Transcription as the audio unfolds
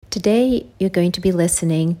Today, you're going to be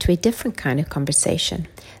listening to a different kind of conversation.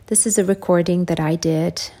 This is a recording that I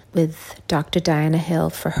did with Dr. Diana Hill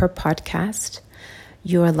for her podcast,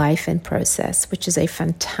 Your Life in Process, which is a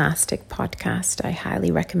fantastic podcast. I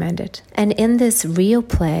highly recommend it. And in this real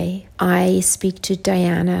play, I speak to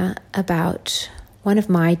Diana about one of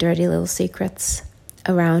my dirty little secrets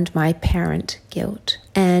around my parent guilt.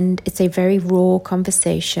 And it's a very raw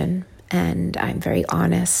conversation, and I'm very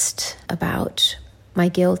honest about my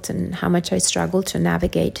guilt and how much I struggle to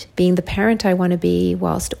navigate being the parent I want to be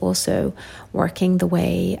whilst also working the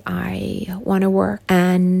way I want to work.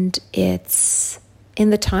 And it's in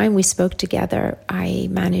the time we spoke together, I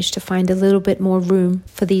managed to find a little bit more room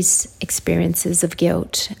for these experiences of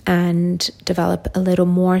guilt and develop a little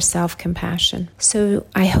more self-compassion. So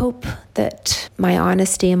I hope that my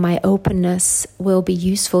honesty and my openness will be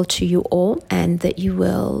useful to you all, and that you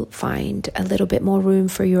will find a little bit more room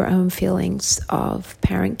for your own feelings of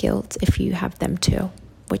parent guilt if you have them too,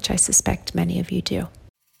 which I suspect many of you do.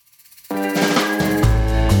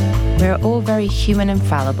 We're all very human and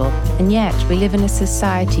fallible, and yet we live in a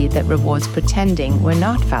society that rewards pretending we're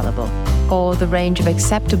not fallible, or the range of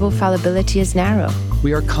acceptable fallibility is narrow.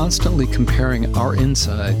 We are constantly comparing our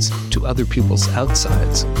insides to other people's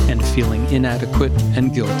outsides and feeling inadequate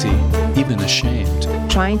and guilty, even ashamed.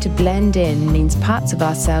 Trying to blend in means parts of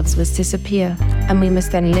ourselves must disappear, and we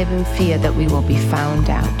must then live in fear that we will be found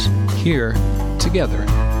out. Here, together,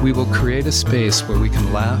 we will create a space where we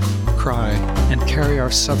can laugh, cry, and carry our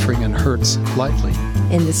suffering and hurts lightly,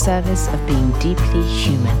 in the service of being deeply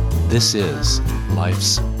human. This is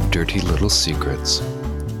Life's Dirty Little Secrets.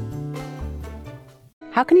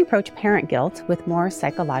 How can you approach parent guilt with more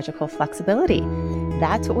psychological flexibility?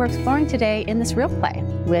 That's what we're exploring today in this real play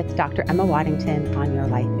with Dr. Emma Waddington on Your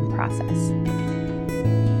Life in Process.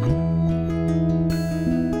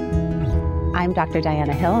 I'm Dr.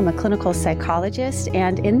 Diana Hill. I'm a clinical psychologist,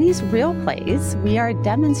 and in these real plays, we are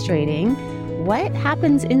demonstrating what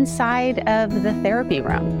happens inside of the therapy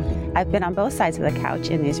room. I've been on both sides of the couch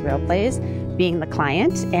in these real plays, being the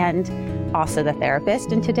client and also the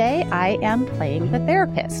therapist, and today I am playing the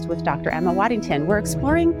therapist with Dr. Emma Waddington. We're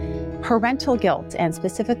exploring parental guilt, and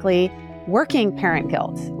specifically working parent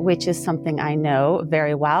guilt, which is something I know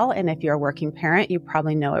very well, and if you're a working parent, you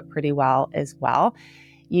probably know it pretty well as well.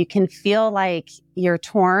 You can feel like you're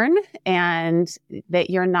torn and that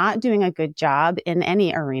you're not doing a good job in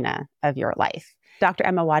any arena of your life. Dr.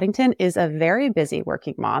 Emma Waddington is a very busy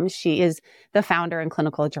working mom. She is the founder and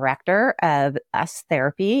clinical director of US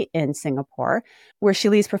Therapy in Singapore, where she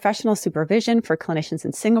leads professional supervision for clinicians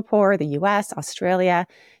in Singapore, the US, Australia.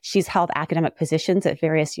 She's held academic positions at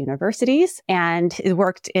various universities and has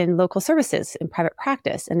worked in local services in private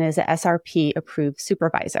practice and is an SRP approved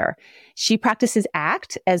supervisor. She practices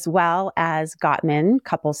ACT as well as Gottman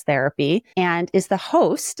couples therapy and is the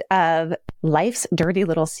host of Life's Dirty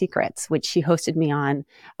Little Secrets, which she hosted me on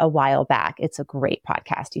a while back. It's a great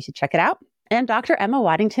podcast. You should check it out. And Dr. Emma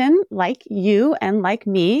Waddington, like you and like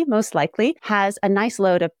me, most likely, has a nice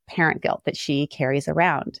load of parent guilt that she carries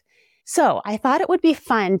around. So I thought it would be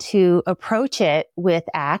fun to approach it with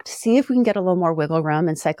ACT, see if we can get a little more wiggle room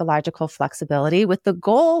and psychological flexibility with the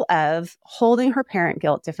goal of holding her parent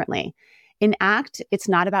guilt differently. In ACT, it's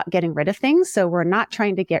not about getting rid of things. So we're not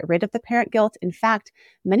trying to get rid of the parent guilt. In fact,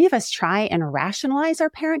 many of us try and rationalize our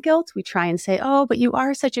parent guilt. We try and say, oh, but you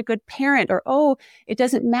are such a good parent, or, oh, it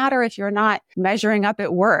doesn't matter if you're not measuring up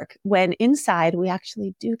at work, when inside we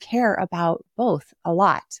actually do care about both a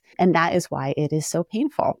lot. And that is why it is so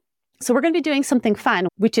painful. So we're going to be doing something fun,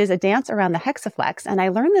 which is a dance around the hexaflex. And I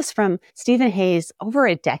learned this from Stephen Hayes over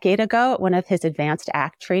a decade ago at one of his advanced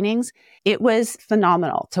ACT trainings. It was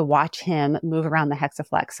phenomenal to watch him move around the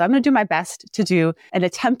hexaflex. So I'm going to do my best to do an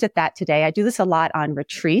attempt at that today. I do this a lot on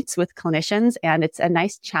retreats with clinicians, and it's a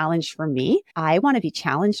nice challenge for me. I want to be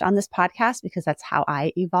challenged on this podcast because that's how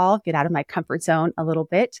I evolve, get out of my comfort zone a little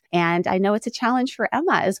bit. And I know it's a challenge for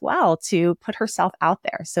Emma as well to put herself out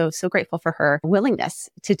there. So grateful for her willingness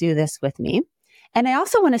to do this with me. And I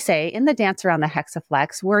also want to say in the dance around the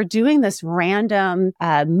hexaflex, we're doing this random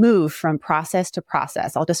move from process to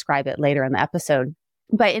process. I'll describe it later in the episode.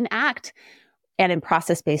 But in ACT and in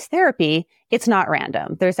process-based therapy, it's not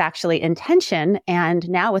random. There's actually intention. And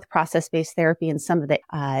now with process-based therapy and some of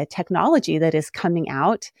the technology that is coming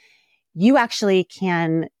out, you actually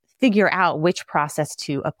can figure out which process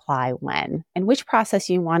to apply when. And which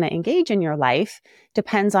process you want to engage in your life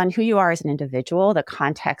depends on who you are as an individual, the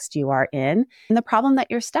context you are in, and the problem that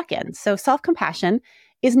you're stuck in. So self-compassion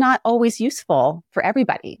is not always useful for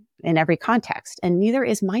everybody in every context, and neither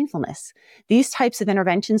is mindfulness. These types of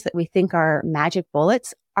interventions that we think are magic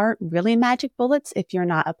bullets aren't really magic bullets if you're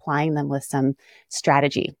not applying them with some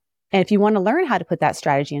strategy. And if you want to learn how to put that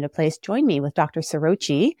strategy into place, join me with Dr.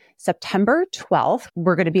 Sorochi. September 12th,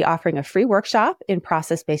 we're going to be offering a free workshop in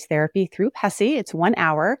process-based therapy through PESI. It's 1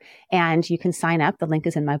 hour, and you can sign up. The link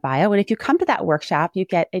is in my bio. And if you come to that workshop, you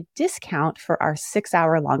get a discount for our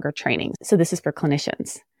 6-hour longer training. So this is for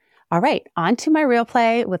clinicians. All right, on to my real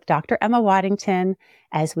play with Dr. Emma Waddington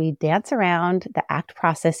as we dance around the ACT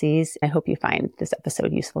processes. I hope you find this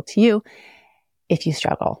episode useful to you if you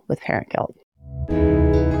struggle with parent guilt.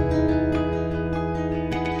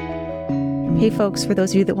 Hey folks, for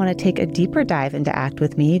those of you that want to take a deeper dive into ACT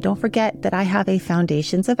with me, don't forget that I have a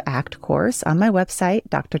Foundations of ACT course on my website,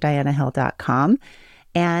 drdianahill.com.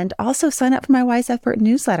 And also sign up for my Wise Effort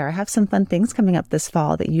newsletter. I have some fun things coming up this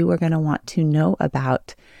fall that you are going to want to know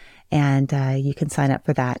about. And you can sign up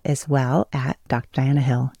for that as well at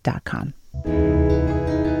drdianahill.com.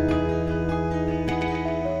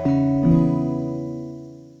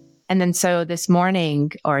 And then so this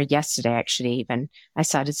morning, or yesterday actually even, I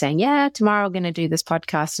started saying, yeah, tomorrow I'm going to do this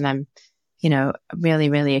podcast. And I'm, really,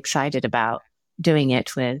 really excited about doing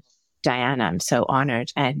it with Diana. I'm so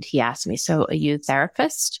honored. And he asked me, so are you a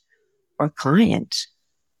therapist or client?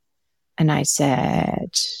 And I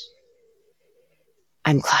said,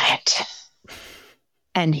 I'm client.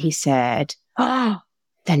 And he said, oh,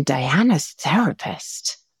 then Diana's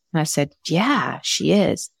therapist. And I said, yeah, she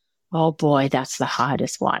is. Oh boy, that's the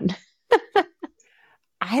hardest one.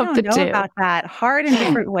 I don't know about that. Hard in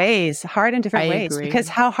different ways. Agree. Because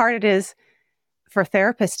how hard it is for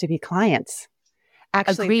therapists to be clients.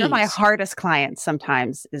 Actually, Agreed. They're my hardest clients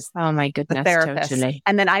sometimes is oh my goodness, the therapist. Totally.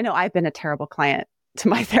 And then I know I've been a terrible client to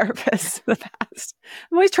my therapist in the past.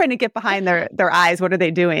 I'm always trying to get behind their eyes. What are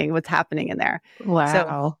they doing? What's happening in there?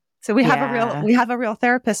 Wow. So we have a real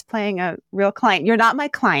therapist playing a real client. You're not my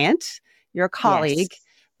client. You're a colleague, yes.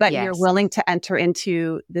 but yes. you're willing to enter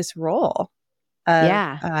into this role.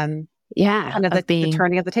 Kind of the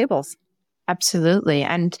turning of the tables. Absolutely.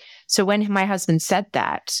 And so when my husband said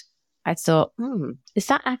that, I thought, is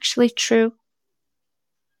that actually true?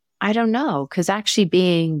 I don't know, because actually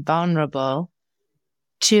being vulnerable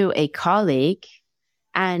to a colleague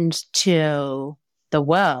and to the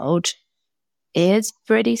world is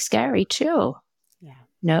pretty scary too. Yeah.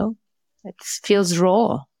 No, it feels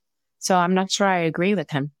raw. So I'm not sure I agree with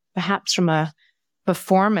him, perhaps from a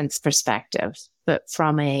performance perspective, but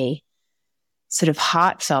from a sort of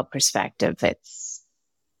heartfelt perspective, it's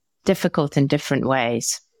difficult in different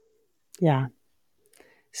ways. Yeah.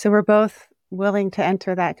 So we're both willing to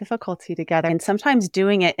enter that difficulty together, and sometimes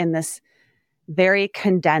doing it in this very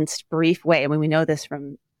condensed, brief way. I mean, we know this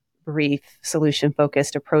from brief,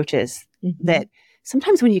 solution-focused approaches, that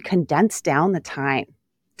sometimes when you condense down the time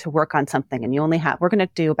to work on something and we're going to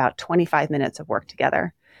do about 25 minutes of work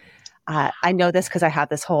together. I know this because I have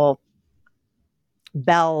this whole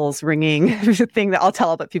bells ringing thing that I'll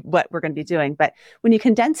tell about people what we're going to be doing. But when you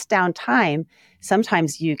condense down time,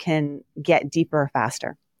 sometimes you can get deeper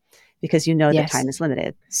faster because the time is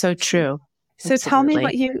limited. So true. So tell me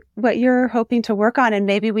what you're hoping to work on, and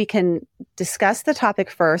maybe we can discuss the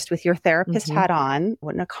topic first with your therapist hat on,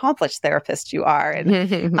 what an accomplished therapist you are,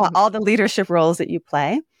 and all the leadership roles that you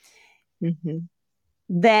play.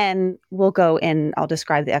 Then we'll go in, I'll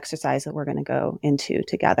describe the exercise that we're going to go into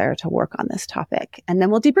together to work on this topic, and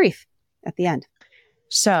then we'll debrief at the end.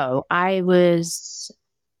 So I was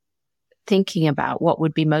thinking about what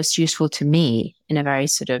would be most useful to me in a very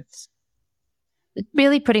sort of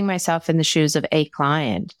really putting myself in the shoes of a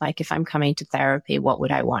client. Like if I'm coming to therapy, what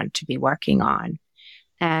would I want to be working on?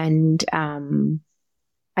 And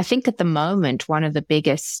I think at the moment, one of the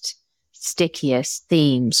biggest, stickiest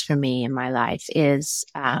themes for me in my life is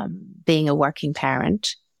being a working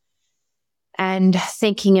parent and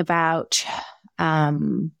thinking about how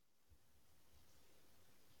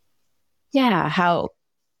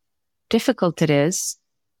difficult it is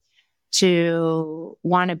to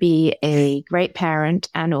want to be a great parent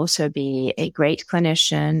and also be a great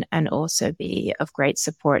clinician and also be of great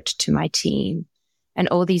support to my team and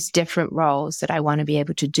all these different roles that I want to be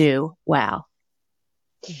able to do well.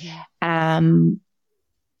 And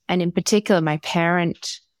in particular, my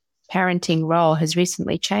parenting role has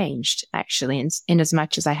recently changed, actually, in as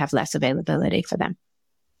much as I have less availability for them.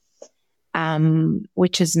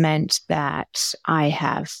 Which has meant that I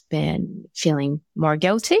have been feeling more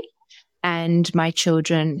guilty. And my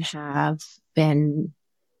children have been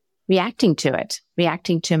reacting to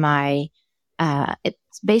my,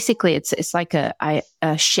 it's like a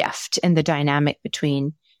shift in the dynamic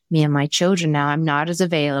between me and my children now. I'm not as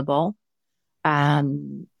available.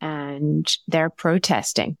 And they're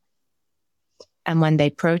protesting. And when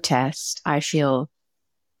they protest, I feel,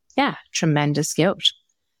 tremendous guilt.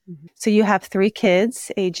 So you have 3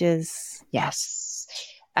 kids, ages? Yes.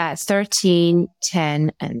 13,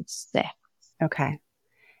 10, and 6. Okay.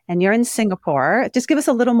 And you're in Singapore. Just give us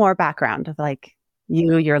a little more background of like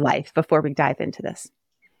your life before we dive into this.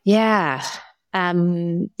 Yeah.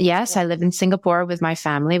 Yes, I live in Singapore with my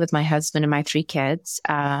family, with my husband and my 3 kids.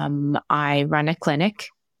 I run a clinic.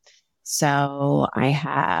 So I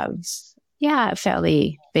have, a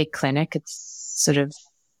fairly big clinic. It's sort of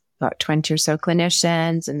about 20 or so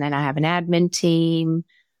clinicians. And then I have an admin team.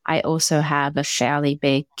 I also have a fairly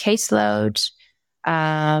big caseload.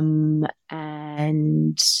 And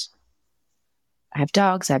I have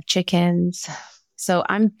dogs, I have chickens. So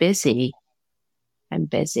I'm busy.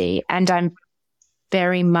 And I'm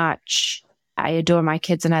very much, I adore my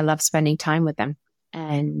kids and I love spending time with them.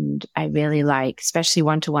 And I really like, especially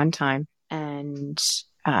one-to-one time and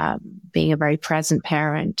being a very present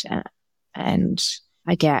parent. And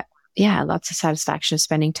I get, lots of satisfaction of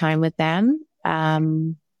spending time with them.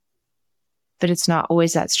 But it's not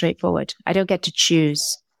always that straightforward. I don't get to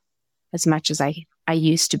choose as much as I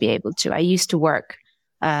used to be able to. I used to work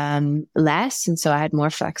less. And so I had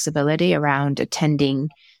more flexibility around attending,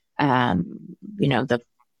 the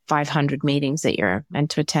 500 meetings that you're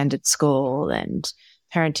meant to attend at school and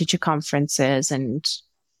parent teacher conferences and,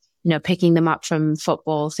 picking them up from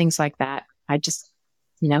football, things like that. I just,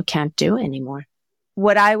 can't do it anymore.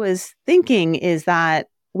 What I was thinking is that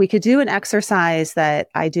we could do an exercise that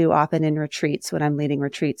I do often in retreats when I'm leading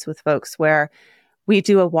retreats with folks where we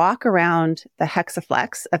do a walk around the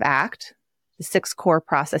hexaflex of ACT, the 6 core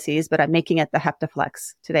processes, but I'm making it the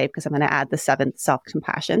heptaflex today because I'm going to add the 7th,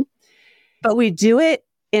 self-compassion. But we do it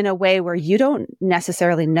in a way where you don't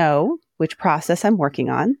necessarily know which process I'm working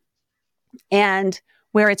on and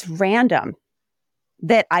where it's random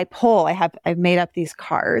that I pull. I've made up these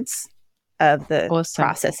cards of the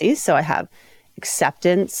processes. So I have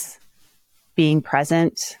acceptance, being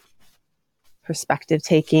present, perspective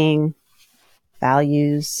taking,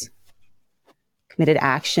 values, committed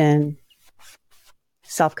action,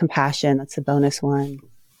 self-compassion. That's a bonus one.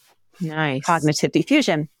 Nice. Cognitive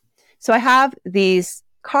diffusion. So I have these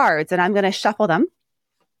cards and I'm going to shuffle them.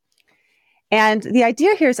 And the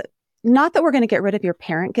idea here is not that we're going to get rid of your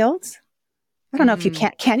parent guilt. I don't know if you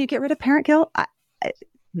can you get rid of parent guilt?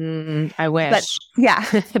 I wish. But yeah.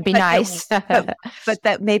 It'd be nice. but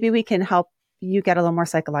that maybe we can help you get a little more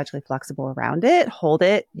psychologically flexible around it, hold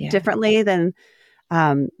it differently than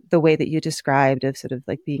the way that you described of sort of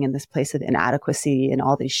like being in this place of inadequacy and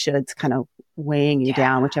all these shoulds kind of weighing you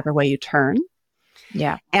down, whichever way you turn.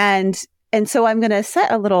 Yeah. And so I'm going to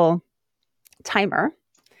set a little timer.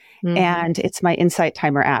 And it's my Insight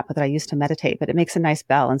Timer app that I use to meditate, but it makes a nice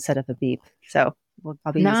bell instead of a beep. So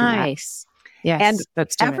I'll be using that. Nice. Yes. And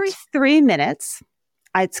every 3 minutes,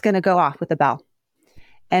 it's going to go off with a bell.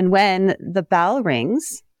 And when the bell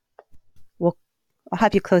rings, I'll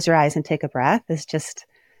have you close your eyes and take a breath. It's just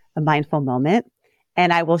a mindful moment.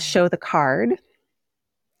 And I will show the card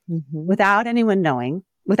without anyone knowing,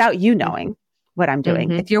 without you knowing what I'm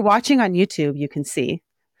doing. If you're watching on YouTube, you can see.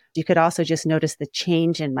 You could also just notice the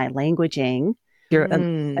change in my languaging. You're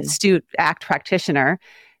an astute ACT practitioner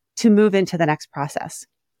to move into the next process.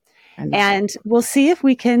 And we'll see if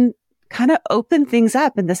we can kind of open things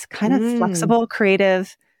up in this kind of flexible,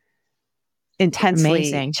 creative,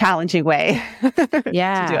 intensely challenging way. To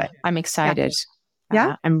do it. I'm excited.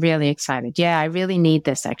 Yeah. I'm really excited. Yeah, I really need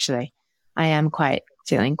this actually. I am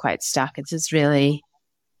feeling quite stuck. It's just really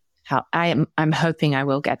I'm hoping I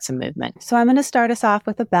will get some movement. So I'm going to start us off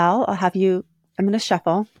with a bell. I'm going to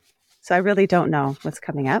shuffle. So I really don't know what's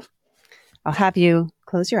coming up. I'll have you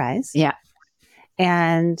close your eyes. Yeah.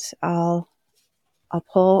 And I'll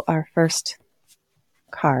pull our first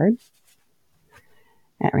card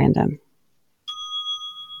at random.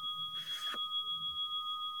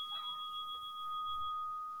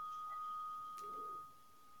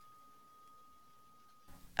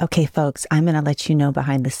 Okay, folks, I'm going to let you know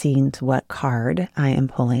behind the scenes what card I am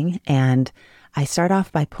pulling. And I start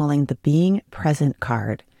off by pulling the Being Present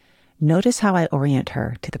card. Notice how I orient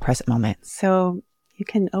her to the present moment. So you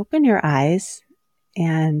can open your eyes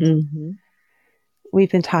and we've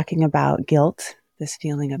been talking about guilt, this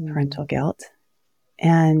feeling of parental guilt.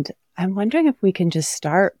 And I'm wondering if we can just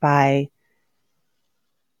start by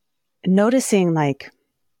noticing like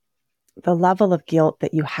the level of guilt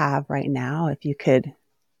that you have right now. If you could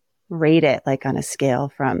rate it like on a scale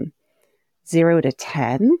from 0 to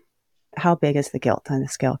 10, how big is the guilt on a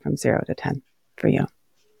scale from 0 to 10 for you?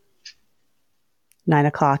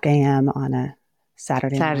 9:00 a.m. on a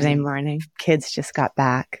Saturday morning. Kids just got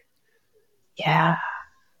back. Yeah.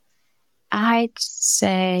 I'd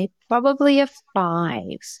say probably a 5.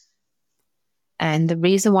 And the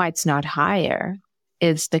reason why it's not higher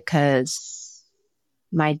is because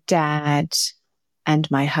my dad and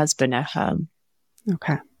my husband are home.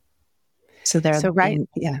 Okay. So they're being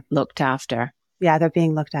looked after. Yeah, they're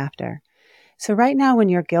being looked after. So right now when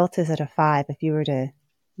your guilt is at a 5, if you were to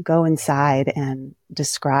go inside and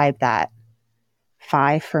describe that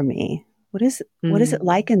 5 for me, what is it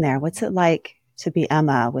like in there? What's it like to be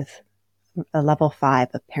Emma with a level 5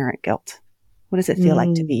 of parent guilt? What does it feel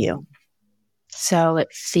like to be you? So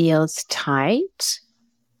it feels tight.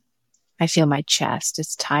 I feel my chest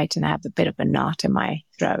is tight and I have a bit of a knot in my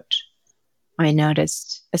throat. I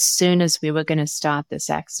noticed as soon as we were going to start this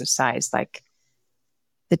exercise, like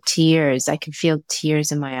the tears, I can feel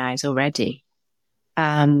tears in my eyes already.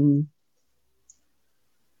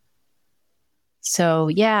 So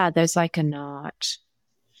yeah, there's like a knot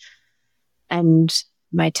and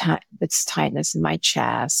it's tightness in my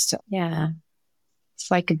chest. Yeah.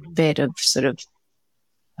 It's like a bit of sort of,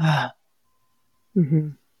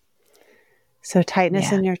 So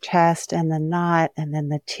tightness in your chest and the knot and then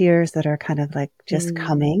the tears that are kind of like just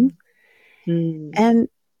coming. And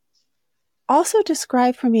also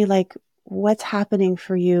describe for me like what's happening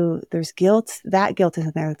for you. There's guilt, that guilt is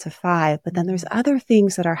in there, it's a 5, but then there's other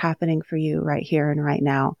things that are happening for you right here and right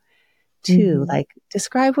now too. Like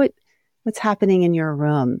describe what's happening in your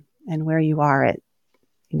room and where you are at,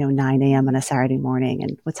 9 a.m. on a Saturday morning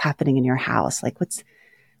and what's happening in your house. Like what's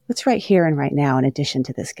right here and right now in addition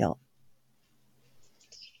to this guilt.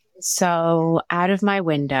 So out of my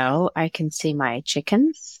window, I can see my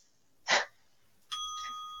chickens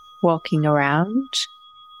walking around.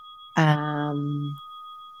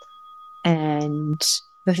 And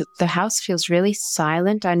the house feels really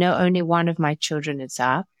silent. I know only one of my children is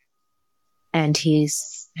up and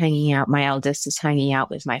he's hanging out. My eldest is hanging out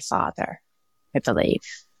with my father, I believe.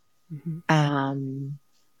 I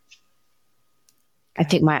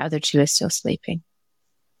think my other 2 are still sleeping.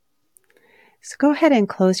 So go ahead and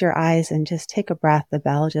close your eyes and just take a breath. The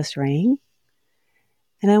bell just rang.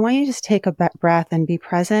 And I want you to just take a breath and be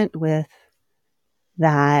present with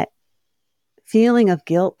that feeling of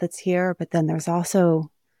guilt that's here. But then there's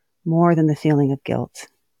also more than the feeling of guilt.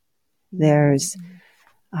 There's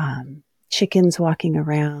chickens walking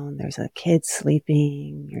around. There's a kid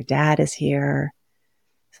sleeping. Your dad is here.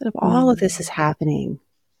 Sort of all of this is happening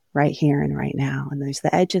right here and right now. And there's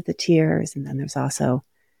the edge of the tears. And then there's also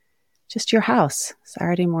just your house,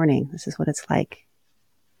 Saturday morning. This is what it's like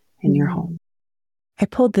in your home. I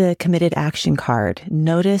pulled the committed action card.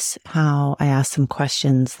 Notice how I asked some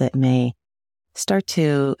questions that may start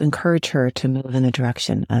to encourage her to move in the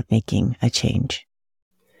direction of making a change.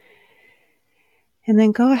 And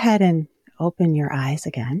then go ahead and open your eyes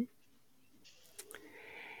again.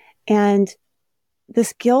 And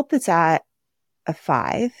this guilt that's at a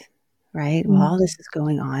 5, right? While all this is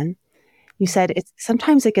going on, you said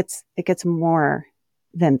sometimes it gets more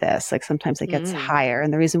than this. Like sometimes it gets higher.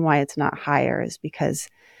 And the reason why it's not higher is because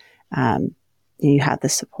you have the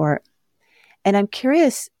support. And I'm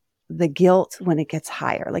curious, the guilt when it gets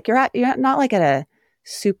higher, like you're not like at a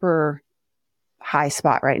super high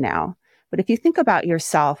spot right now. But if you think about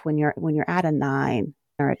yourself when you're at a 9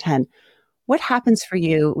 or a 10, what happens for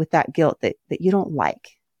you with that guilt that you don't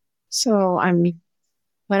like? So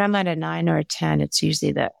when I'm at a 9 or a 10, it's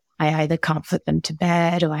usually that I either can't put them to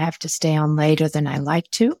bed or I have to stay on later than I like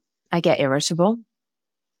to. I get irritable.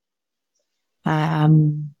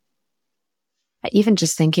 Even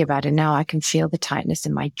just thinking about it now, I can feel the tightness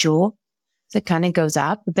in my jaw. So it kind of goes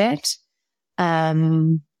up a bit.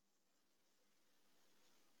 I'm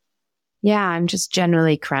just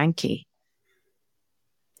generally cranky.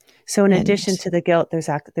 So in addition to the guilt, there's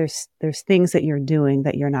things that you're doing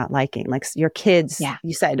that you're not liking. Like your kids,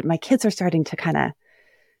 you said, my kids are starting to kind of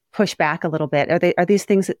push back a little bit. Are these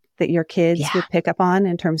things that your kids would pick up on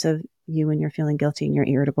in terms of you and you're feeling guilty and you're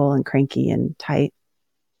irritable and cranky and tight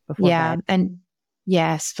before bed? And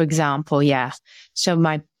yes, for example, So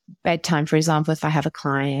my bedtime, for example, if I have a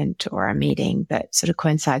client or a meeting that sort of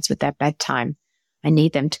coincides with their bedtime, I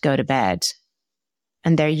need them to go to bed.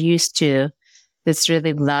 And they're used to this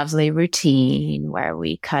really lovely routine where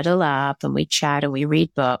we cuddle up and we chat and we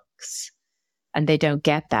read books, and they don't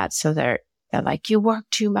get that. So they're like, you work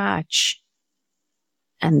too much.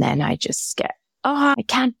 And then I just get, I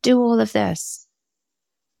can't do all of this.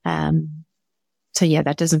 So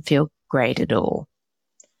that doesn't feel great at all.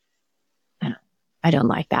 I don't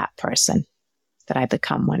like that person that I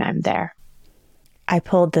become when I'm there. I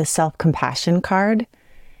pulled the self-compassion card.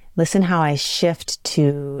 Listen how I shift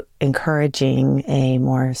to encouraging a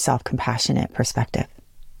more self-compassionate perspective.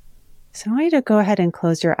 So I want you to go ahead and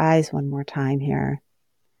close your eyes one more time here.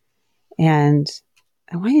 And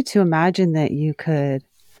I want you to imagine that you could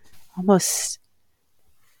almost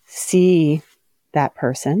see that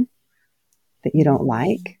person that you don't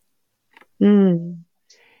like.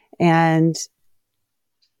 And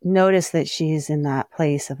notice that she's in that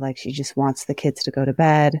place of like, she just wants the kids to go to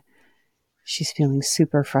bed. She's feeling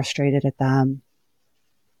super frustrated at them.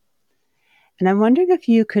 And I'm wondering if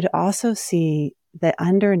you could also see that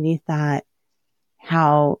underneath that,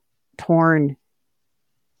 how torn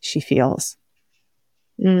she feels.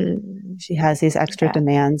 She has these extra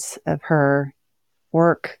demands of her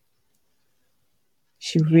work.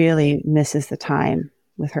 She really misses the time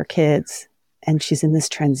with her kids. And she's in this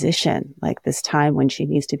transition, like this time when she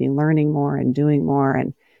needs to be learning more and doing more.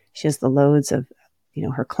 And she has the loads of,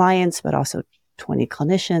 her clients, but also 20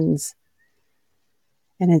 clinicians.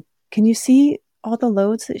 And can you see all the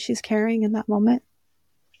loads that she's carrying in that moment?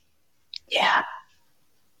 Yeah.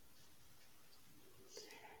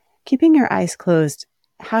 Keeping your eyes closed,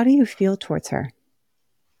 how do you feel towards her?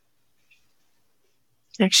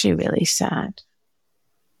 Actually, really sad.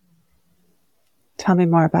 Tell me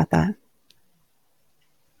more about that.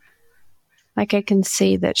 Like I can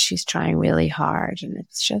see that she's trying really hard, and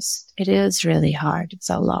it is really hard. It's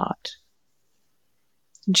a lot.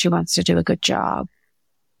 And she wants to do a good job.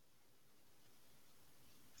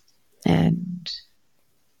 And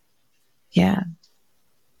yeah.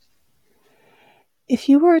 If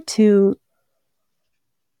you were to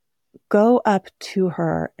go up to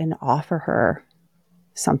her and offer her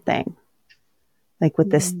something, like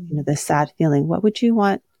with this, this sad feeling, what would you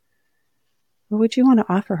want? What would you want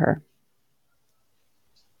to offer her?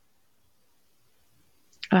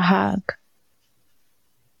 A hug.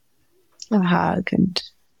 And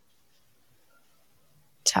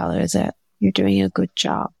tell her that you're doing a good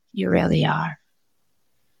job. You really are.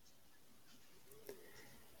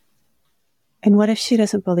 And what if she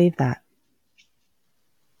doesn't believe that?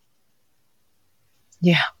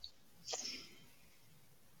 Yeah.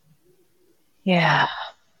 Yeah.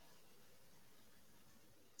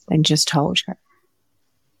 And just hold her.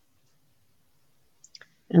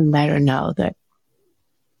 And let her know that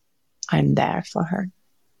I'm there for her.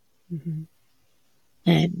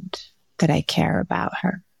 And that I care about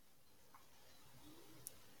her.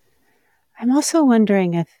 I'm also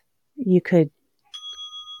wondering if you could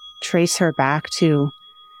trace her back to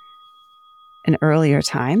an earlier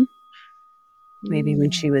time, maybe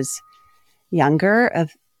when she was younger,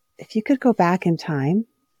 if you could go back in time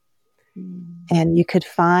and you could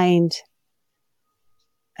find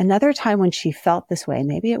another time when she felt this way.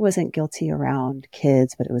 Maybe it wasn't guilty around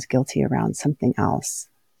kids, but it was guilty around something else.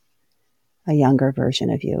 A younger version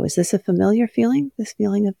of you. Is this a familiar feeling? This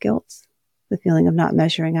feeling of guilt? The feeling of not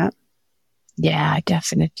measuring up? Yeah,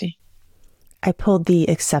 definitely. I pulled the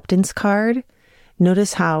acceptance card.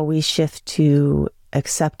 Notice how we shift to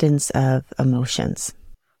acceptance of emotions.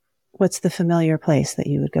 What's the familiar place that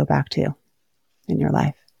you would go back to in your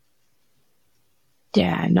life?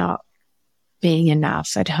 Yeah, not being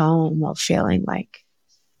enough at home, or feeling like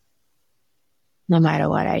no matter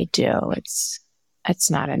what I do, it's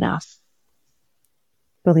not enough.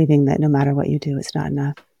 Believing that no matter what you do, it's not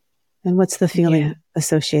enough. And what's the feeling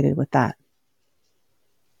associated with that?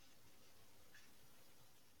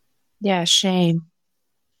 Yeah, shame.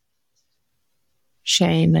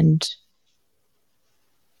 Shame and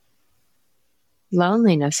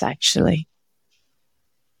loneliness, actually.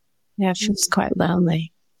 Yeah, it feels quite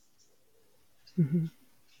lonely.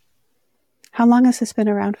 How long has this been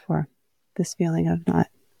around for, this feeling of not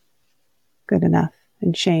good enough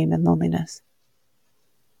and shame and loneliness?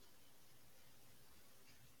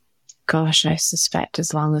 Gosh, I suspect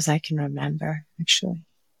as long as I can remember, actually.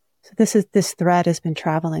 So this thread has been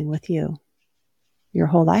traveling with you your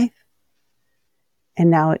whole life. And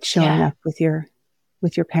now it's showing up with your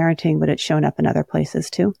parenting, but it's shown up in other places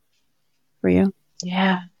too for you.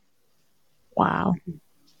 Yeah. Wow.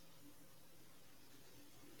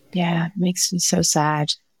 Yeah, it makes me so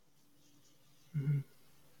sad.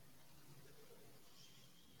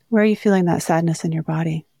 Where are you feeling that sadness in your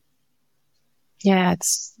body? Yeah,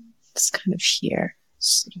 it's kind of here.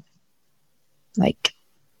 Sort of like,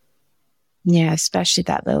 yeah, especially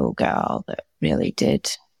that little girl that really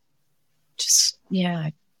did just,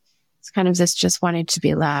 it's kind of this just wanted to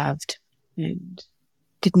be loved and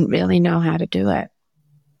didn't really know how to do it.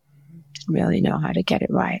 Didn't really know how to get it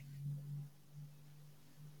right.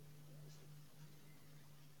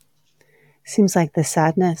 Seems like the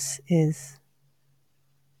sadness is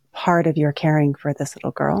part of your caring for this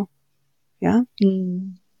little girl. Yeah?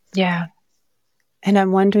 Yeah. And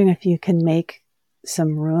I'm wondering if you can make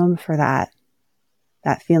some room for that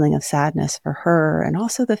feeling of sadness for her, and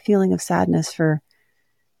also the feeling of sadness for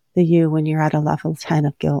the you when you're at a level 10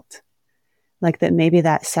 of guilt. Like that maybe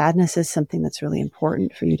that sadness is something that's really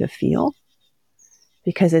important for you to feel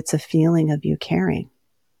because it's a feeling of you caring.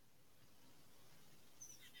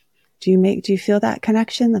 Do you feel that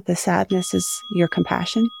connection, that the sadness is your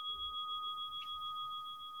compassion?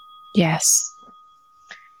 Yes.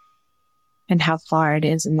 And how far it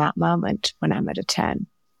is in that moment when I'm at a 10.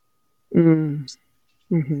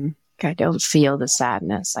 Mm-hmm. I don't feel the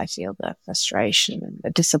sadness. I feel the frustration and the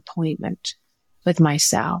disappointment with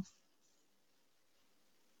myself.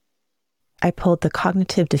 I pulled the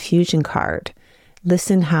cognitive diffusion card.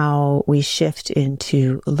 Listen how we shift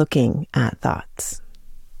into looking at thoughts.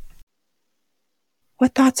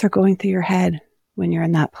 What thoughts are going through your head when you're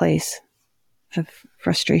in that place of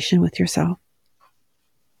frustration with yourself?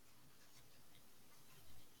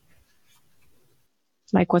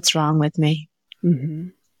 Like, what's wrong with me? Mm-hmm.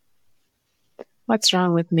 What's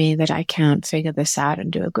wrong with me that I can't figure this out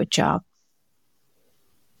and do a good job?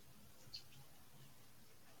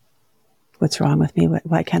 What's wrong with me?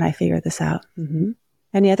 Why can't I figure this out? Mm-hmm.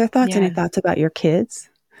 Any other thoughts? Yeah. Any thoughts about your kids?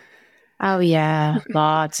 Oh, yeah.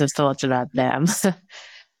 Lots of thoughts about them.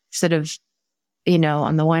 Sort of,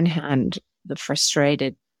 on the one hand, the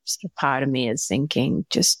frustrated sort of part of me is thinking,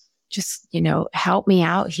 just, help me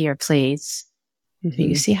out here, please. Mm-hmm.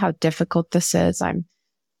 You see how difficult this is? I'm,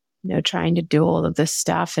 trying to do all of this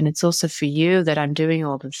stuff. And it's also for you that I'm doing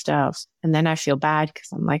all this stuff. And then I feel bad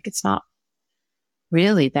because I'm like, it's not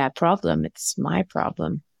really their problem. It's my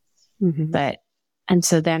problem. Mm-hmm. And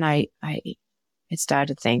so then I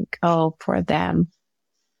started to think, oh, poor them.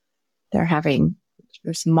 They're having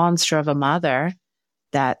this monster of a mother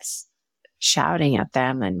that's shouting at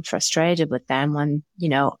them and frustrated with them when,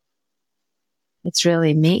 it's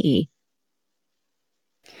really me.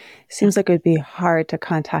 Seems like it would be hard to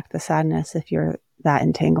contact the sadness if you're that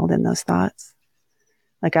entangled in those thoughts.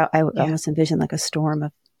 Like I almost envision like a storm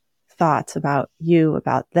of thoughts about you,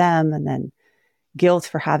 about them, and then guilt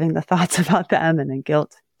for having the thoughts about them, and then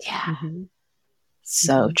guilt. Yeah. Mm-hmm.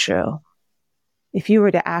 So true. If you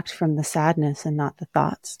were to act from the sadness and not the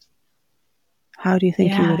thoughts, how do you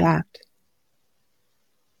think you would act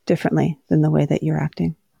differently than the way that you're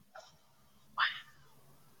acting?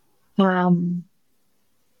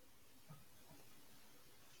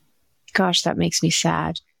 Gosh, that makes me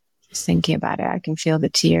sad. Just thinking about it, I can feel the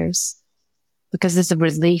tears because there's a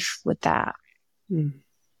relief with that.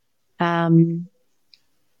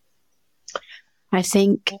 I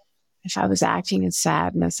think if I was acting in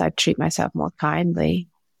sadness, I'd treat myself more kindly.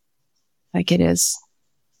 Like it is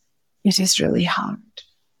really hard.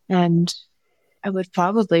 And I would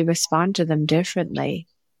probably respond to them differently,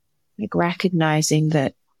 like recognizing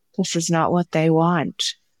that this is not what they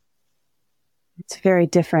want. It's very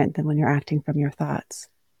different than when you're acting from your thoughts.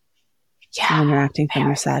 Yeah. When you're acting from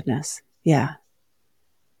your sadness. Yeah.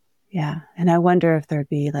 Yeah. And I wonder if there'd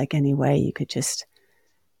be like any way you could just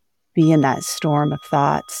be in that storm of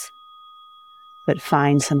thoughts, but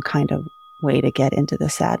find some kind of way to get into the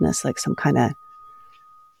sadness, like some kind of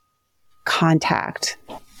contact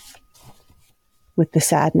with the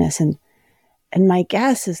sadness. And my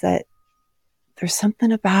guess is that there's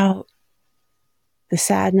something about the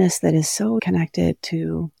sadness that is so connected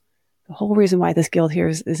to the whole reason why this guilt here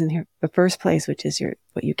is in here the first place, which is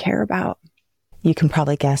what you care about. You can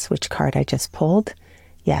probably guess which card I just pulled.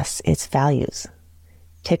 Yes, it's values.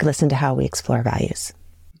 Take a listen to how we explore values.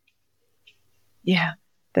 Yeah.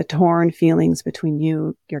 The torn feelings between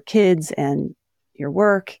you, your kids, and your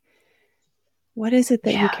work. What is it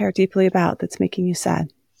that you care deeply about that's making you sad?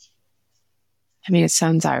 I mean, it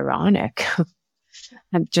sounds ironic.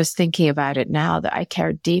 I'm just thinking about it now that I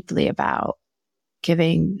care deeply about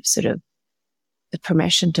giving sort of the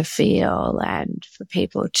permission to feel and for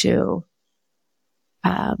people to,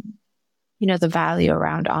 the value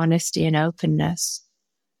around honesty and openness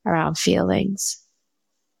around feelings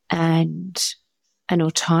and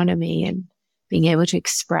autonomy and being able to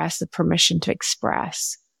express the permission to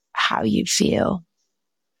express how you feel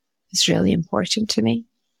is really important to me.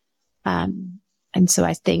 And so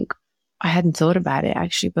I think I hadn't thought about it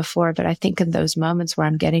actually before, but I think in those moments where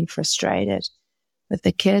I'm getting frustrated with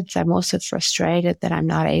the kids, I'm also frustrated that I'm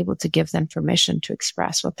not able to give them permission to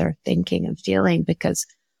express what they're thinking and feeling because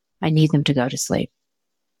I need them to go to sleep.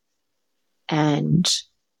 And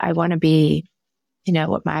I want to be,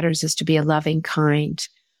 what matters is to be a loving, kind,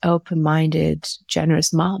 open-minded,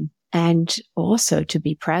 generous mom, and also to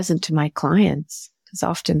be present to my clients because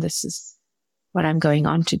often this is what I'm going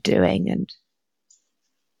on to doing and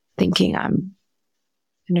thinking I'm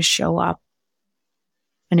going to show up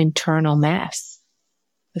an internal mess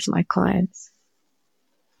with my clients.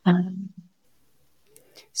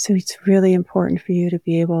 So it's really important for you to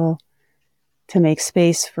be able to make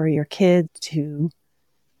space for your kids to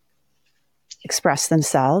express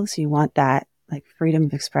themselves. You want that like freedom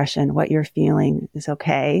of expression. What you're feeling is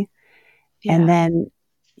okay. Yeah. And then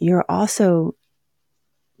you're also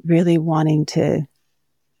really wanting to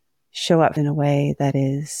show up in a way that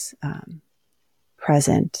is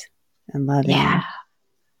present and loving. Yeah.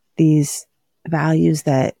 These values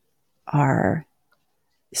that are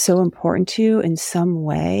so important to you in some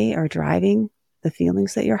way are driving the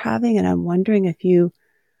feelings that you're having. And I'm wondering if you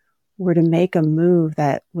were to make a move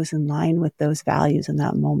that was in line with those values in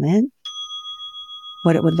that moment,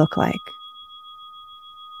 what it would look like.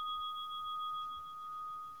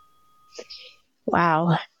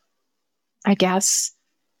 Wow. I guess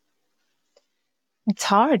it's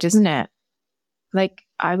hard, isn't it? Like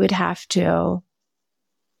I would have to,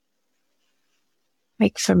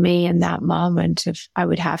 like for me in that moment, if I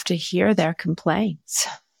would have to hear their complaints,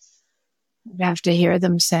 I'd have to hear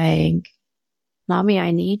them saying, Mommy, I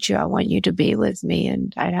need you. I want you to be with me.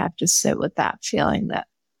 And I'd have to sit with that feeling that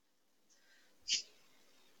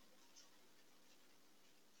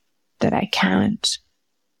I can't.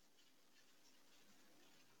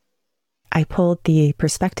 I pulled the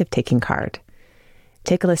perspective taking card.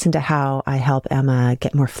 Take a listen to how I help Emma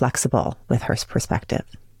get more flexible with her perspective.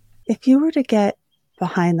 If you were to get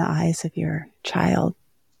behind the eyes of your child,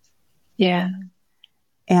 Yeah.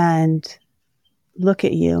 and look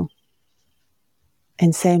at you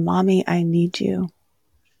and say, Mommy, I need you.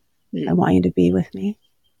 I want you to be with me.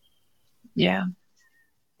 Yeah.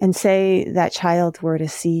 And say that child were to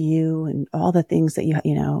see you and all the things that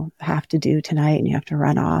you have to do tonight, and you have to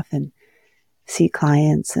run off and see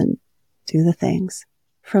clients and do the things.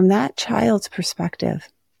 From that child's perspective,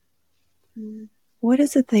 what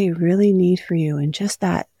is it they really need for you in just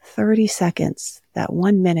that 30 seconds, that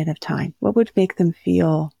 1 minute of time? What would make them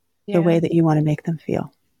feel the way that you want to make them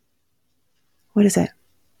feel? What is it?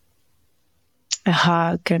 A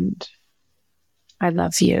hug and I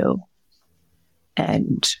love you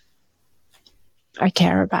and I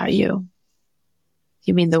care about you.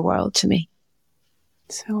 You mean the world to me.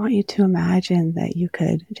 So I want you to imagine that you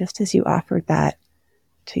could, just as you offered that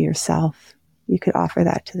to yourself, you could offer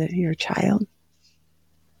that to your child.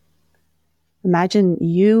 Imagine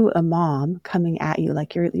you, a mom, coming at you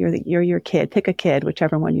like you're your kid. Pick a kid,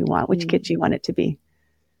 whichever one you want. Which kid do you want it to be?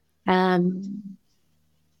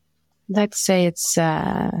 Let's say it's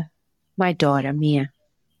my daughter, Mia.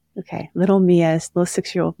 Okay, little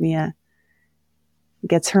 6-year-old Mia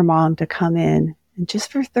gets her mom to come in and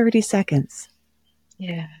just for 30 seconds,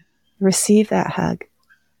 receive that hug.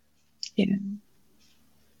 Yeah.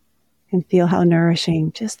 And feel how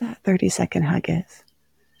nourishing just that 30-second hug is.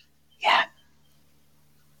 Yeah.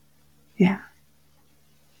 Yeah.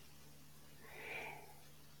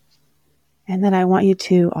 And then I want you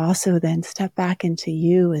to also then step back into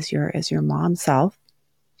you as your mom self.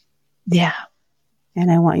 Yeah.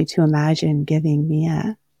 And I want you to imagine giving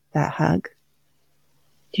Mia that hug.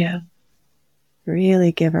 Yeah.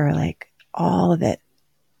 Really give her like all of it.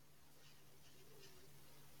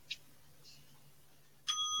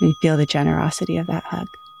 And feel the generosity of that hug.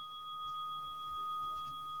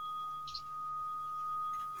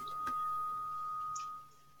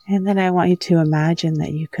 And then I want you to imagine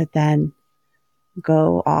that you could then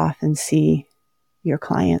go off and see your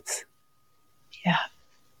clients. Yeah.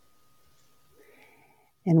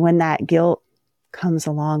 And when that guilt comes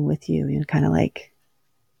along with you, kind of like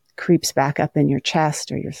creeps back up in your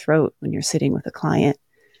chest or your throat when you're sitting with a client,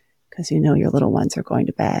 because your little ones are going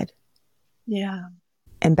to bed. Yeah.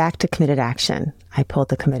 And back to committed action. I pulled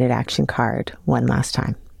the committed action card one last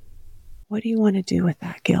time. What do you want to do with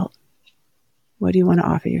that guilt? What do you want to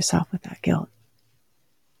offer yourself with that guilt?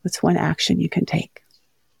 What's one action you can take?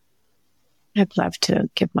 I'd love to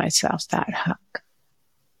give myself that hug.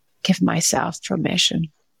 Give myself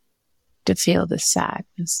permission to feel the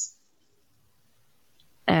sadness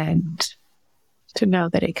and to know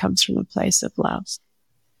that it comes from a place of love.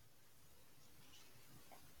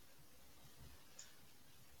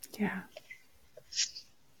 Yeah.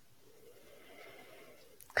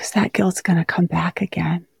 Because that guilt's going to come back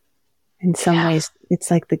again. In some ways,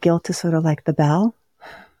 it's like the guilt is sort of like the bell.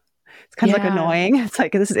 It's kind of like annoying. It's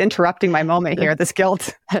like, this is interrupting my moment here, this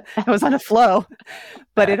guilt. I was on a flow.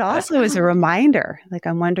 But it also is a reminder. Like,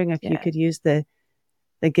 I'm wondering if you could use the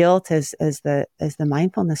guilt as the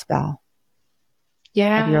mindfulness bell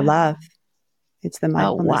of your love. It's the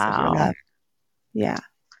mindfulness of your love. Yeah.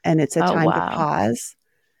 And it's a time to pause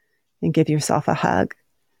and give yourself a hug.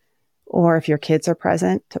 Or if your kids are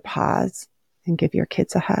present, to pause and give your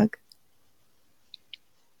kids a hug.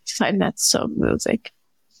 I find that so moving.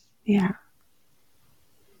 Yeah.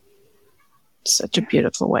 Such a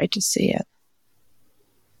beautiful way to see it.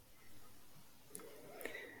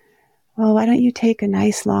 Well, why don't you take a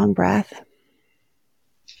nice long breath?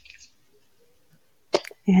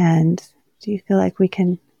 And do you feel like we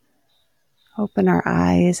can open our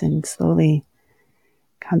eyes and slowly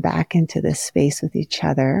come back into this space with each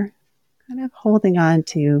other, kind of holding on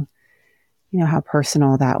to, how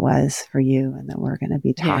personal that was for you, and that we're going to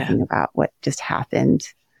be talking about what just happened.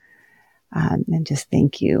 And just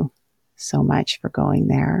thank you so much for going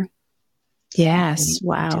there. Yes.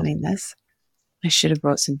 Wow. Doing this. I should have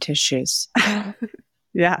brought some tissues.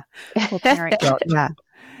 Yeah. Well, parent guilt. Yeah.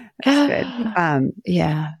 That's good.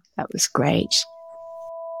 Yeah, that was great.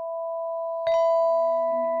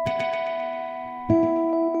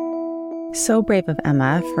 So brave of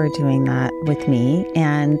Emma for doing that with me.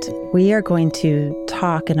 And we are going to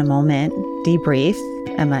talk in a moment, debrief,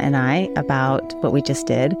 Emma and I, about what we just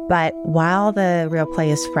did. But while the real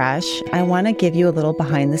play is fresh, I want to give you a little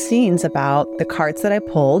behind the scenes about the cards that I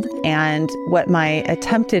pulled and what my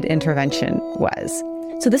attempted intervention was.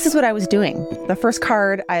 So this is what I was doing. The first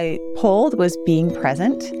card I pulled was being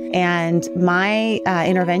present. And my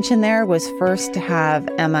intervention there was first to have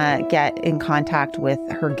Emma get in contact with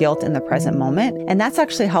her guilt in the present moment. And that's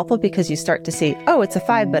actually helpful because you start to see, oh, it's a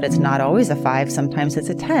 5, but it's not always a 5. Sometimes it's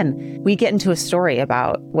a 10. We get into a story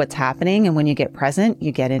about what's happening. And when you get present,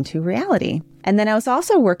 you get into reality. And then I was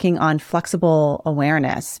also working on flexible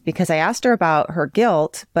awareness because I asked her about her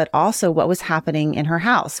guilt, but also what was happening in her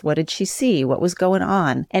house. What did she see? What was going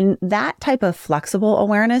on? And that type of flexible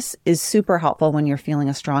awareness is super helpful when you're feeling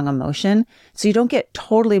a strong emotion. So you don't get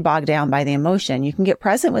totally bogged down by the emotion. You can get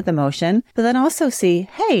present with emotion, but then also see,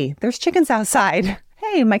 hey, there's chickens outside.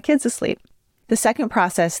 Hey, my kid's asleep. The second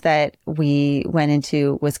process that we went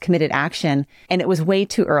into was committed action, and it was way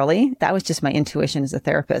too early. That was just my intuition as a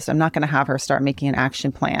therapist. I'm not going to have her start making an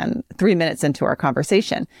action plan 3 minutes into our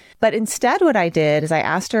conversation. But instead, what I did is I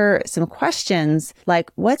asked her some questions like,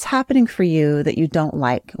 what's happening for you that you don't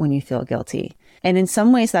like when you feel guilty? And in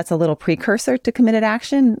some ways, that's a little precursor to committed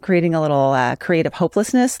action, creating a little creative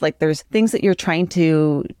hopelessness. Like there's things that you're trying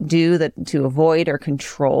to do to avoid or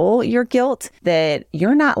control your guilt that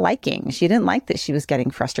you're not liking. She didn't like that she was getting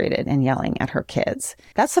frustrated and yelling at her kids.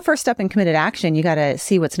 That's the first step in committed action. You got to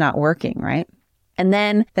see what's not working, right? And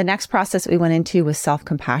then the next process we went into was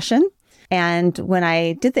self-compassion. And when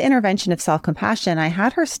I did the intervention of self-compassion, I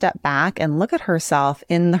had her step back and look at herself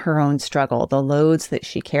in her own struggle, the loads that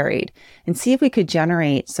she carried, and see if we could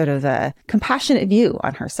generate sort of a compassionate view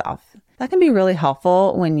on herself. That can be really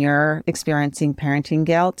helpful when you're experiencing parenting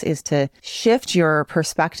guilt, is to shift your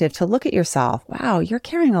perspective to look at yourself. Wow, you're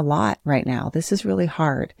carrying a lot right now. This is really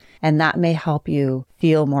hard. And that may help you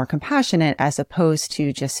feel more compassionate as opposed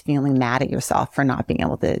to just feeling mad at yourself for not being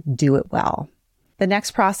able to do it well. The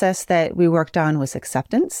next process that we worked on was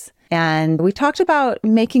acceptance. And we talked about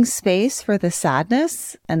making space for the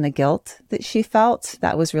sadness and the guilt that she felt.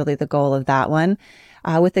 That was really the goal of that one.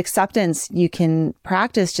 With acceptance, you can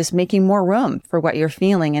practice just making more room for what you're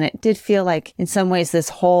feeling. And it did feel like in some ways this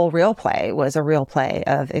whole real play was a real play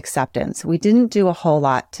of acceptance. We didn't do a whole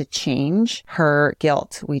lot to change her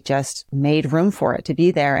guilt. We just made room for it to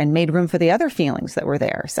be there and made room for the other feelings that were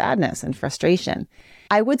there, sadness and frustration.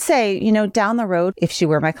 I would say, down the road, if she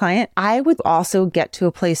were my client, I would also get to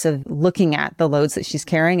a place of looking at the loads that she's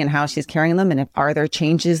carrying and how she's carrying them. And if are there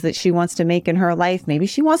changes that she wants to make in her life? Maybe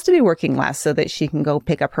she wants to be working less so that she can go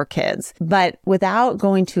pick up her kids. But without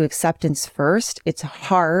going to acceptance first, it's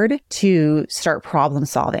hard to start problem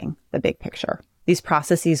solving the big picture. These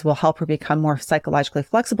processes will help her become more psychologically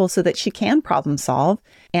flexible so that she can problem solve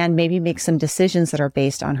and maybe make some decisions that are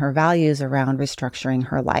based on her values around restructuring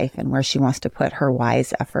her life and where she wants to put her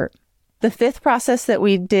wise effort. The fifth process that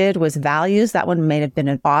we did was values. That one may have been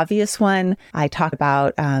an obvious one. I talked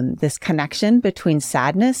about this connection between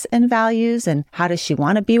sadness and values and how does she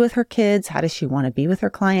want to be with her kids? How does she want to be with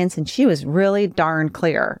her clients? And she was really darn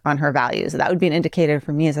clear on her values. That would be an indicator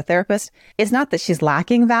for me as a therapist. It's not that she's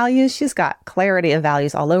lacking values. She's got clarity of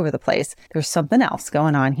values all over the place. There's something else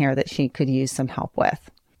going on here that she could use some help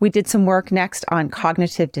with. We did some work next on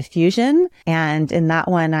cognitive diffusion. And in that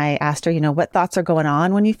one, I asked her, what thoughts are going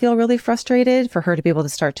on when you feel really frustrated, for her to be able to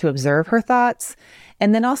start to observe her thoughts.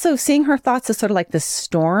 And then also seeing her thoughts as sort of like the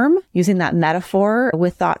storm, using that metaphor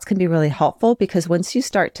with thoughts can be really helpful, because once you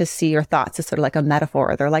start to see your thoughts as sort of like a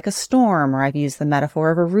metaphor, they're like a storm, or I've used the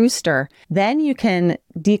metaphor of a rooster, then you can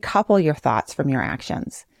decouple your thoughts from your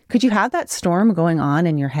actions. Could you have that storm going on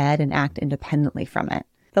in your head and act independently from it?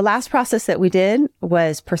 The last process that we did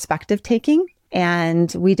was perspective taking.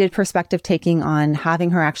 And we did perspective taking on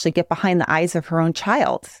having her actually get behind the eyes of her own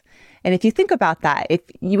child. And if you think about that, if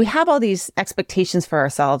we have all these expectations for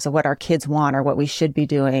ourselves of what our kids want or what we should be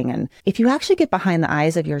doing, and if you actually get behind the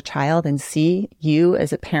eyes of your child and see you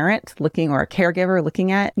as a parent looking, or a caregiver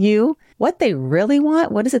looking at you, what they really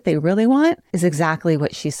want, what is it they really want, is exactly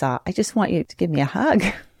what she saw. I just want you to give me a hug.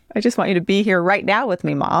 I just want you to be here right now with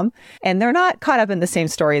me, Mom. And they're not caught up in the same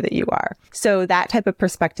story that you are. So that type of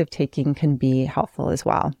perspective taking can be helpful as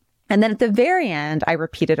well. And then at the very end, I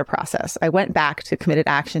repeated a process. I went back to committed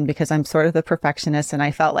action because I'm sort of the perfectionist, and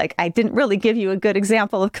I felt like I didn't really give you a good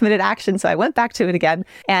example of committed action. So I went back to it again.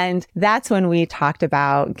 And that's when we talked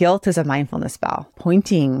about guilt as a mindfulness spell,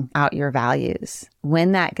 pointing out your values.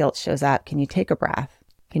 When that guilt shows up, can you take a breath?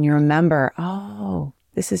 Can you remember, oh,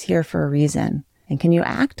 this is here for a reason? And can you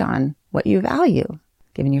act on what you value?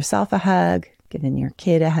 Giving yourself a hug, giving your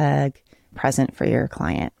kid a hug, present for your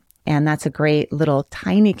client. And that's a great little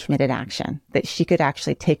tiny committed action that she could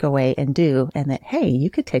actually take away and do, and that, hey, you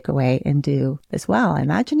could take away and do as well. I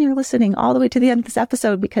imagine you're listening all the way to the end of this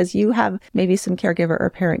episode because you have maybe some caregiver or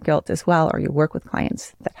parent guilt as well, or you work with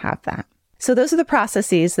clients that have that. So those are the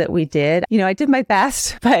processes that we did. You know, I did my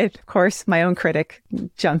best, but of course, my own critic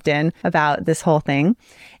jumped in about this whole thing.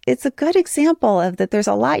 It's a good example of that there's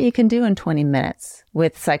a lot you can do in 20 minutes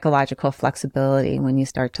with psychological flexibility when you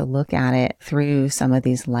start to look at it through some of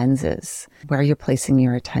these lenses, where you're placing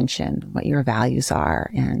your attention, what your values are,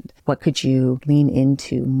 and what could you lean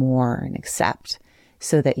into more and accept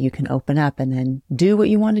so that you can open up and then do what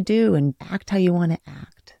you want to do and act how you want to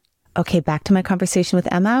act. Okay, back to my conversation with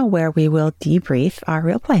Emma, where we will debrief our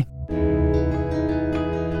real play.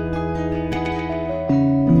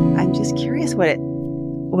 I'm just curious what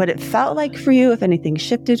it felt like for you, if anything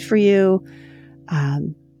shifted for you.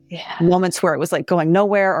 Moments where it was like going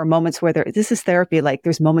nowhere, or moments where this is therapy. Like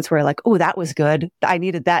there's moments where like, oh, that was good, I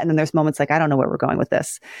needed that. And then there's moments like, I don't know where we're going with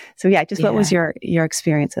this. So what was your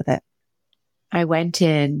experience with it? I went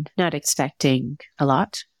in not expecting a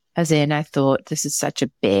lot. As in, I thought, this is such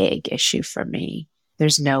a big issue for me.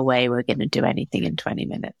 There's no way we're going to do anything in 20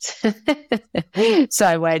 minutes.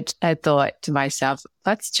 So I thought to myself,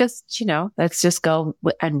 let's just go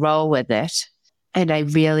and roll with it. And I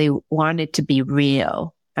really wanted to be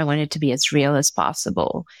real. I wanted to be as real as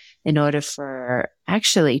possible in order for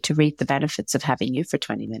actually to reap the benefits of having you for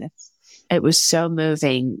 20 minutes. It was so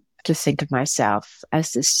moving to think of myself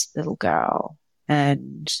as this little girl.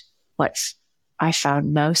 And what I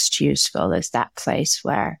found most useful is that place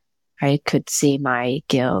where I could see my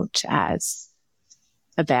guilt as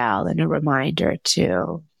a bell and a reminder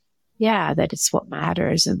to, that it's what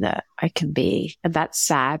matters, and that I can be, and that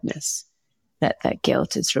sadness, that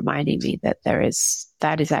guilt is reminding me that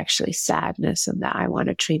that is actually sadness, and that I want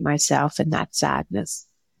to treat myself in that sadness.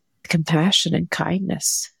 Compassion and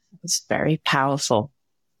kindness was very powerful.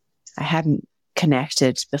 I hadn't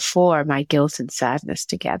connected before my guilt and sadness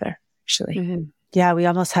together. Actually. Mm-hmm. Yeah, we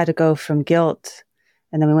almost had to go from guilt,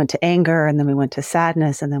 and then we went to anger, and then we went to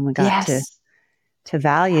sadness, and then we got to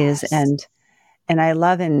values. Yes. And I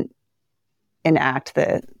love in ACT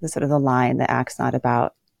the sort of the line that ACT's not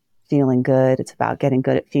about feeling good, it's about getting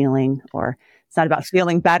good at feeling, or it's not about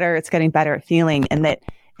feeling better, it's getting better at feeling. And that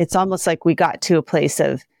it's almost like we got to a place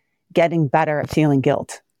of getting better at feeling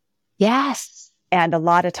guilt. Yes. And a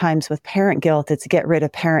lot of times with parent guilt, it's get rid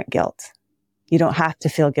of parent guilt. You don't have to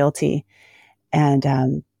feel guilty.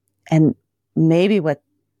 And maybe what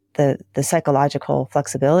the psychological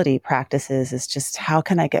flexibility practices is just, how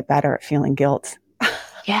can I get better at feeling guilt?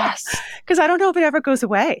 Yes. Because I don't know if it ever goes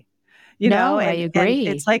away. You know, I agree.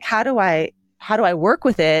 And it's like, how do I work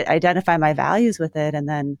with it, identify my values with it, and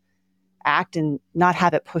then act and not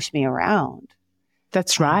have it push me around?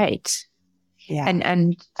 That's right. Yeah.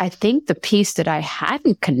 And I think the piece that I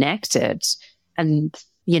hadn't connected, and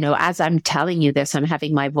as I'm telling you this, I'm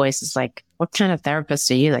having my voice is like, what kind of therapist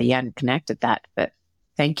are you that you hadn't connected that? But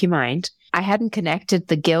thank you, mind. I hadn't connected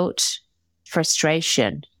the guilt,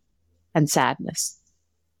 frustration, and sadness.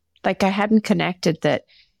 Like I hadn't connected that,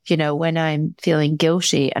 when I'm feeling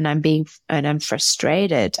guilty and I'm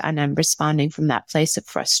frustrated and I'm responding from that place of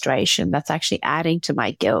frustration, that's actually adding to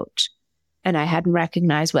my guilt. And I hadn't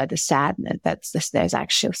recognized where the sadness, there's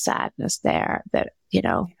actual sadness there that,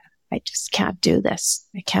 I just can't do this.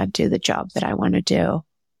 I can't do the job that I want to do.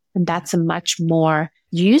 And that's a much more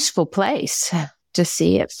useful place to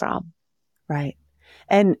see it from. Right.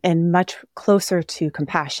 And much closer to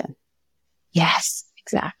compassion. Yes,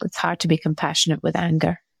 exactly. It's hard to be compassionate with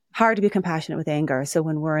anger. Hard to be compassionate with anger. So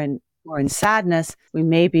when we're in sadness, we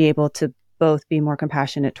may be able to both be more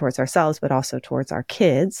compassionate towards ourselves, but also towards our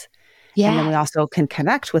kids. Yeah. And then we also can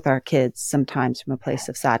connect with our kids sometimes from a place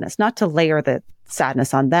of sadness, not to layer the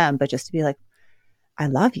sadness on them, but just to be like, I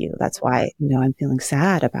love you. That's why, I'm feeling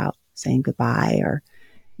sad about saying goodbye or,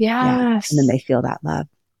 yes. And then they feel that love.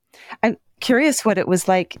 I'm curious what it was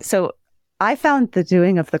like. So I found the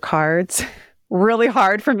doing of the cards really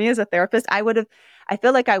hard for me as a therapist. I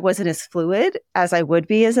feel like I wasn't as fluid as I would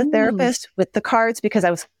be as a therapist with the cards because I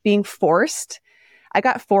was being forced. I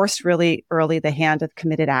got forced really early the hand of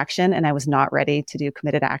committed action, and I was not ready to do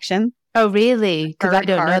committed action. Oh, really? Because I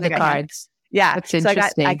don't know the cards. Yeah. That's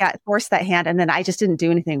interesting. So I got forced that hand, and then I just didn't do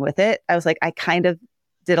anything with it. I was like, I kind of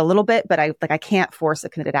did a little bit, but I can't force a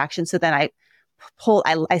committed action. So then I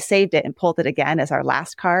saved it and pulled it again as our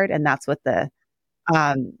last card. And that's what the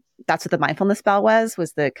mindfulness spell was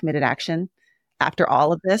the committed action after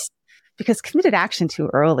all of this, because committed action too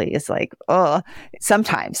early is like,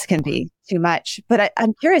 sometimes can be too much. But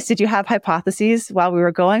I'm curious, did you have hypotheses while we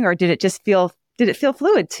were going, or did it feel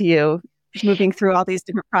fluid to you moving through all these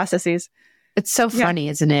different processes? It's so funny,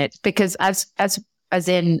 isn't it? Because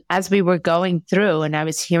as we were going through and I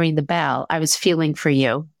was hearing the bell, I was feeling for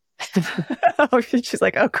you. She's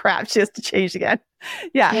like, oh crap, she has to change again.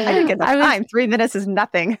 Yeah. I didn't get enough time. 3 minutes is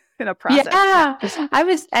nothing in a process. Yeah. I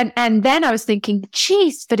was, and then I was thinking,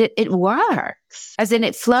 geez, but it works. As in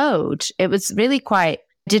it flowed. It was really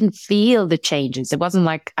didn't feel the changes. It wasn't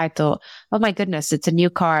like I thought, oh my goodness, it's a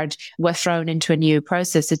new card. We're thrown into a new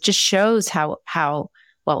process. It just shows how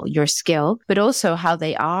your skill, but also how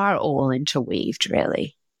they are all interweaved,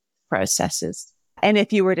 really, processes. And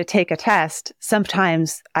if you were to take a test,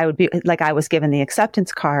 sometimes I would be like, I was given the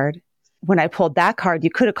acceptance card. When I pulled that card,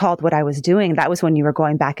 you could have called what I was doing. That was when you were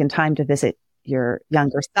going back in time to visit your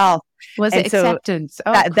younger self. Was it acceptance?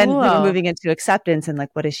 Then we were moving into acceptance and like,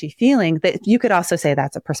 what is she feeling? That you could also say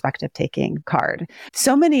that's a perspective taking card.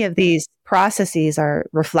 So many of these processes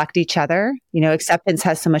reflect each other. Acceptance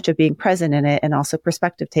has so much of being present in it and also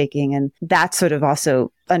perspective taking. And that's sort of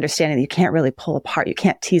also understanding that you can't really pull apart. You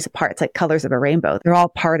can't tease apart. It's like colors of a rainbow. They're all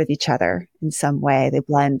part of each other in some way. They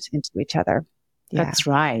blend into each other. Yeah. That's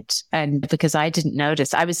right. And because I didn't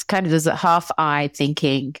notice, I was kind of as a half eye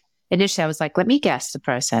thinking, initially I was like, let me guess the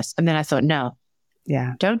process. And then I thought, no,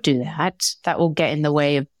 don't do that. That will get in the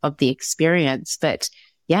way of the experience. But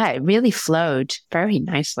yeah, it really flowed very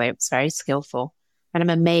nicely. It was very skillful. And I'm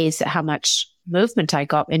amazed at how much movement I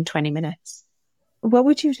got in 20 minutes. What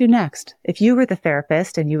would you do next? If you were the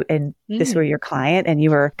therapist and this were your client and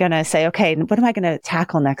you were going to say, okay, what am I going to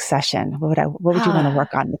tackle next session? What would you want to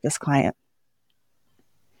work on with this client?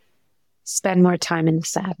 Spend more time in the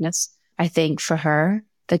sadness. I think for her,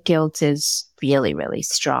 the guilt is really, really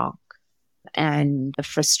strong. And the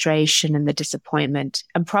frustration and the disappointment,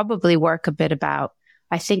 and probably work a bit about,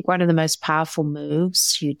 I think one of the most powerful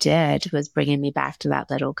moves you did was bringing me back to that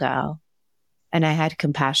little girl. And I had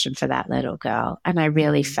compassion for that little girl. And I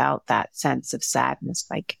really felt that sense of sadness,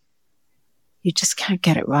 like, you just can't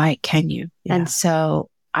get it right, can you? Yeah. And so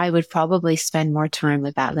I would probably spend more time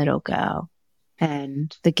with that little girl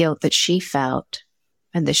and the guilt that she felt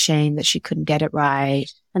and the shame that she couldn't get it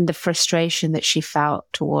right and the frustration that she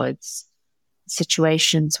felt towards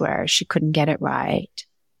situations where she couldn't get it right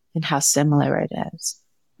and how similar it is.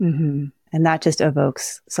 Mm-hmm. And that just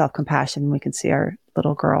evokes self-compassion. We can see our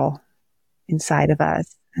little girl inside of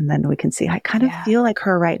us. And then we can see, I kind of feel like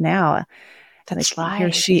her right now. That's like, right.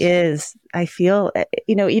 Here she is. I feel,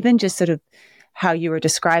 even just sort of how you were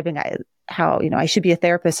describing how, I should be a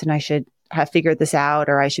therapist and I should have figured this out,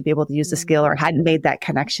 or I should be able to use the skill, or hadn't made that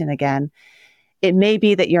connection again. It may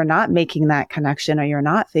be that you're not making that connection or you're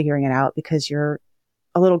not figuring it out because you're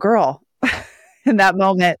a little girl in that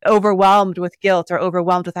moment, overwhelmed with guilt or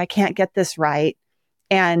overwhelmed with, I can't get this right.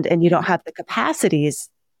 And you don't have the capacities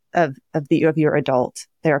of your adult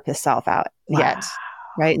therapist self out yet.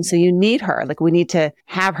 Right. And so you need her. Like, we need to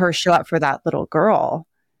have her show up for that little girl,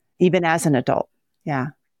 even as an adult. Yeah.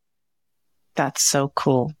 That's so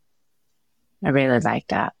cool. I really like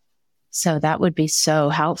that. So that would be so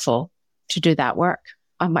helpful to do that work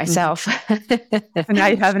on myself. And now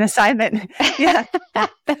you have an assignment. Yeah.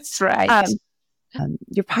 That's right.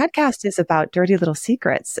 Your podcast is about dirty little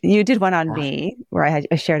secrets. You did one on me where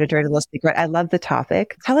I shared a dirty little secret. I love the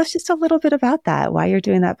topic. Tell us just a little bit about that, why you're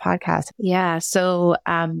doing that podcast. Yeah. So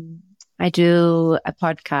I do a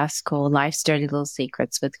podcast called Life's Dirty Little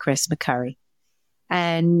Secrets with Chris McCurry.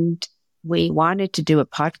 And we wanted to do a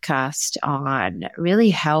podcast on really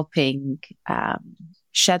helping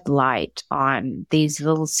shed light on these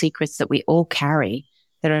little secrets that we all carry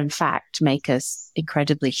that are in fact make us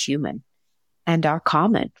incredibly human and are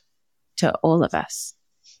common to all of us.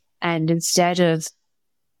 And instead of,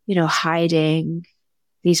 hiding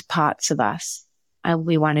these parts of us,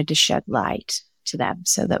 we wanted to shed light to them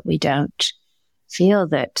so that we don't feel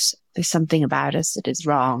that there's something about us that is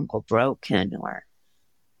wrong or broken or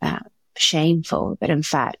shameful. But in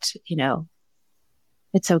fact,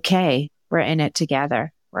 it's okay. We're in it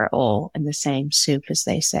together. We're all in the same soup, as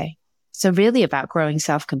they say. So really about growing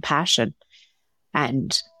self-compassion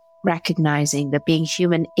and recognizing that being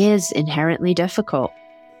human is inherently difficult,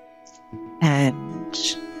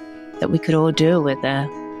 and that we could all do with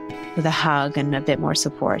a hug and a bit more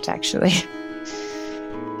support, actually.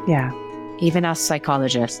 Yeah. Even us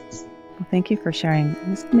psychologists. Well, thank you for sharing.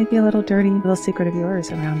 This may be a little dirty little secret of yours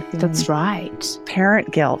around That's right.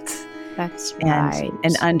 Parent guilt. That's right.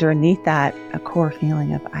 And underneath that, a core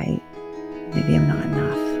feeling of maybe I'm not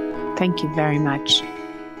enough. Thank you very much.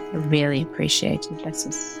 I really appreciate it.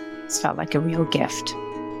 This felt like a real gift.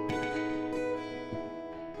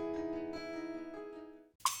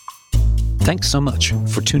 Thanks so much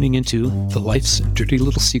for tuning into the Life's Dirty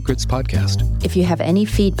Little Secrets podcast. If you have any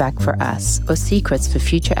feedback for us or secrets for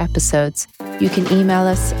future episodes, you can email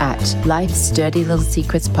us at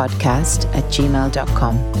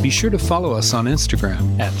lifesdirtylittlesecretspodcast@gmail.com. Be sure to follow us on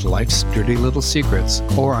Instagram at Life's Dirty Little Secrets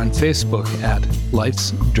or on Facebook at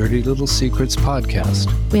Life's Dirty Little Secrets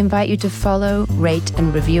Podcast. We invite you to follow, rate,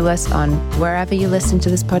 and review us on wherever you listen to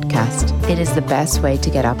this podcast. It is the best way to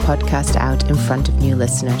get our podcast out in front of new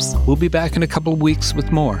listeners. We'll be back in a couple of weeks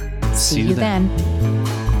with more. See you then.